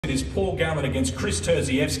is Paul Gallen against Kris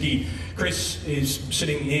Terzievski. Kris is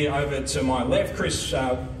sitting here over to my left. Kris,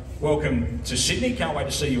 welcome to Sydney. Can't wait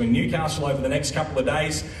to see you in Newcastle over the next couple of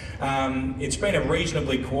days. It's been a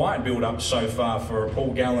reasonably quiet build-up so far for a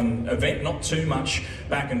Paul Gallen event, not too much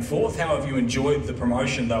back and forth. How have you enjoyed the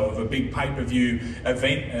promotion, though, of a big pay-per-view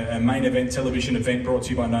event, a main event television event brought to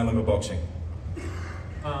you by No Limit Boxing?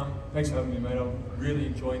 Thanks for having me, mate. I'm really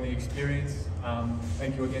enjoying the experience.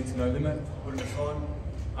 Thank you again to No Limit for putting us on.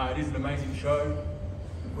 It is an amazing show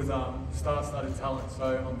with star-studded talent,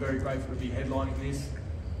 so I'm very grateful to be headlining this.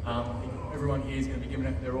 I think everyone here is going to be giving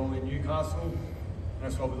it their all in Newcastle, and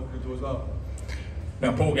that's what we're looking to do as well.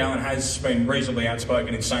 Now, Paul Gallen has been reasonably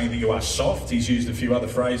outspoken in saying that you are soft. He's used a few other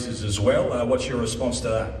phrases as well. What's your response to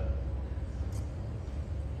that?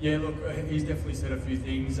 Yeah, look, he's definitely said a few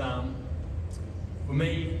things. For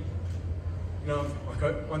me, you know,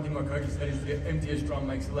 one thing my coach has said is the emptiest drum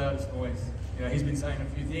makes the loudest noise. You know, he's been saying a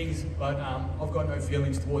few things, but I've got no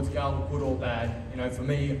feelings towards Gal, good or bad. You know, for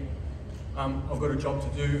me, I've got a job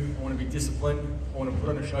to do. I want to be disciplined. I want to put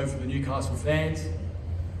on a show for the Newcastle fans.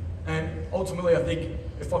 And ultimately, I think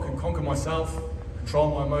if I can conquer myself,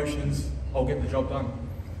 control my emotions, I'll get the job done.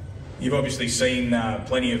 You've obviously seen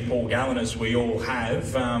plenty of Paul Gallen, as we all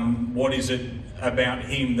have. What is it about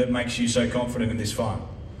him that makes you so confident in this fight?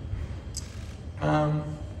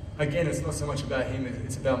 Again, it's not so much about him,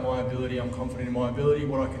 it's about my ability. I'm confident in my ability,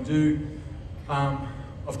 what I can do.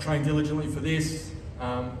 I've trained diligently for this.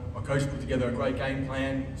 My coach put together a great game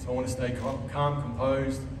plan, so I want to stay calm,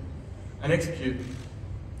 composed, and execute.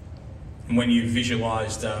 And when you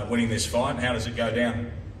visualised winning this fight, how does it go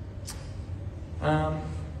down?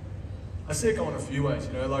 I see it going a few ways,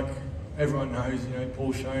 you know, like everyone knows, you know,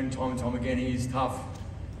 Paul's shown time and time again he is tough.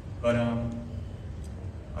 But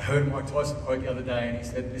I heard Mike Tyson quote the other day and he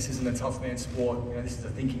said, this isn't a tough man's sport, you know, this is a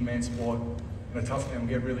thinking man's sport. And a tough man will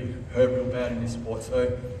get really hurt real bad in this sport.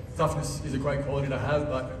 So toughness is a great quality to have,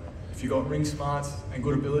 but if you've got ring smarts and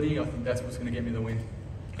good ability, I think that's what's going to get me the win.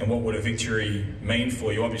 And what would a victory mean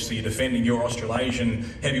for you? Obviously you're defending your Australasian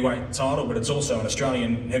heavyweight title, but it's also an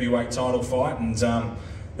Australian heavyweight title fight, and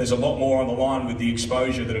there's a lot more on the line with the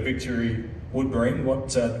exposure that a victory would bring.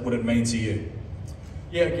 What would it mean to you?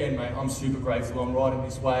 Yeah, again, mate, I'm super grateful. I'm riding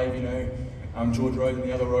this wave, you know. George Rose and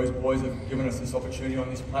the other Rose boys have given us this opportunity on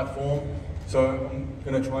this platform. So I'm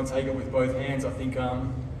going to try and take it with both hands. I think,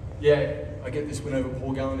 yeah, I get this win over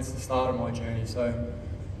Paul Gallen. It's the start of my journey. So,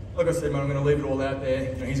 like I said, man, I'm going to leave it all out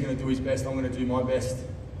there. You know, he's going to do his best. I'm going to do my best.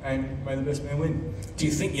 And may the best man win. Do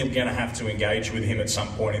you think you're going to have to engage with him at some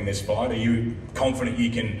point in this fight? Are you confident you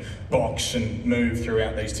can box and move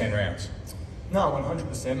throughout these 10 rounds? No,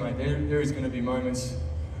 100%, mate. There is going to be moments,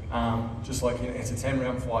 just like, you know, it's a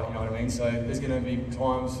 10-round fight, you know what I mean? So there's going to be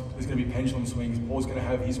times, there's going to be pendulum swings. Paul's going to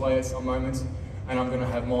have his way at some moments, and I'm going to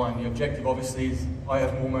have mine. The objective, obviously, is I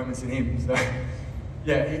have more moments than him. So,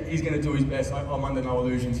 yeah, he's going to do his best. I'm under no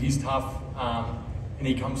illusions. He's tough, and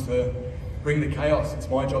he comes to bring the chaos. It's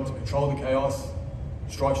my job to control the chaos,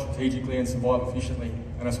 strike strategically, and survive efficiently.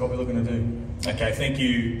 And that's what we're looking to do. Okay, thank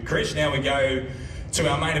you, Kris. Now we go to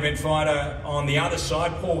our main event fighter on the other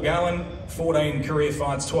side, Paul Gallen. 14 career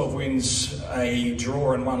fights, 12 wins, a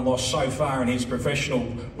draw and 1 loss so far in his professional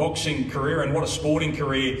boxing career, and what a sporting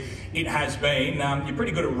career it has been. You're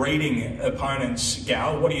pretty good at reading opponents,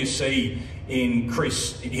 Gal. What do you see in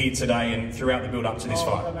Kris here today and throughout the build-up to this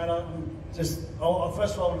fight? First of all,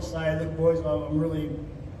 I want to say, look, boys, I'm really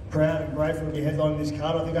proud and grateful to be headlining this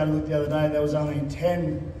card. I think I looked the other day, there was only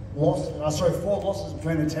 4 losses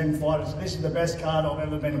between the 10 fighters. This is the best card I've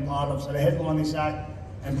ever been a part of. So to headline this act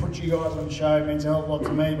and put you guys on the show means a hell of a lot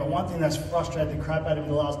to me. But one thing that's frustrated the crap out of me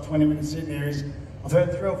the last 20 minutes sitting here is I've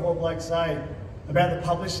heard 3 or 4 blokes say about the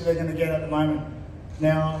publicity they're going to get at the moment.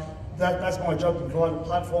 Now, that's my job, to provide a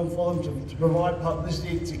platform for them, to provide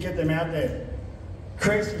publicity, to get them out there.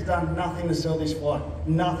 Kris has done nothing to sell this fight.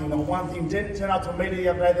 Nothing, not one thing. Didn't turn up to media the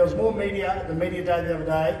other day. There was more media at the media day the other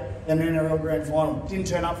day than the NRL Grand Final. Didn't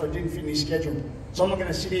turn up for it, didn't fit in his schedule. So I'm not going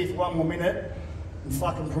to sit here for 1 more minute and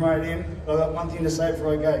fucking promote him. But I've got one thing to say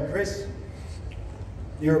before I go. Kris,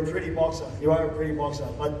 you're a pretty boxer. You are a pretty boxer.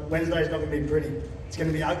 But Wednesday's not going to be pretty. It's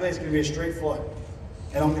going to be ugly. It's going to be a street fight.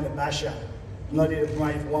 And I'm going to bash you. I'm not here to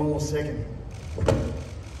promote you for 1 more second.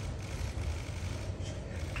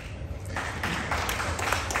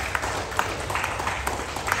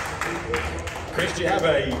 Kris, do you have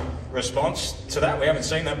a response to that? We haven't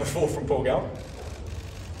seen that before from Paul Gallen.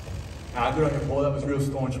 Good on you, Paul. That was real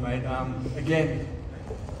staunch, mate. Again,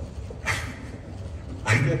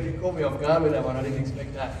 you caught me off guard with that one. I didn't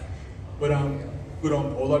expect that. But good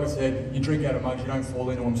on Paul. Like I said, you drink out of mugs, you don't fall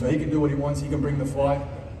into them. So he can do what he wants. He can bring the fight.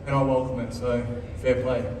 And and I welcome it. So fair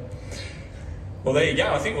play. Well, there you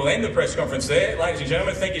go. I think we'll end the press conference there. Ladies and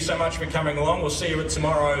gentlemen, thank you so much for coming along. We'll see you at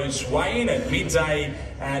tomorrow's weigh-in at midday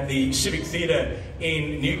at the Civic Theatre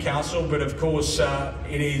in Newcastle. But of course,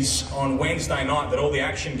 it is on Wednesday night that all the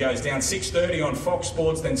action goes down. 6:30 on Fox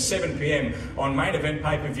Sports, then 7 p.m. on Main Event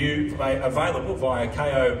pay-per-view, available via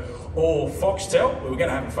KO or Foxtel. We were going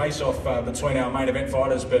to have a face-off between our Main Event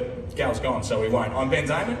fighters, but Gal's gone, so we won't. I'm Ben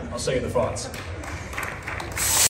Damon. I'll see you at the fights.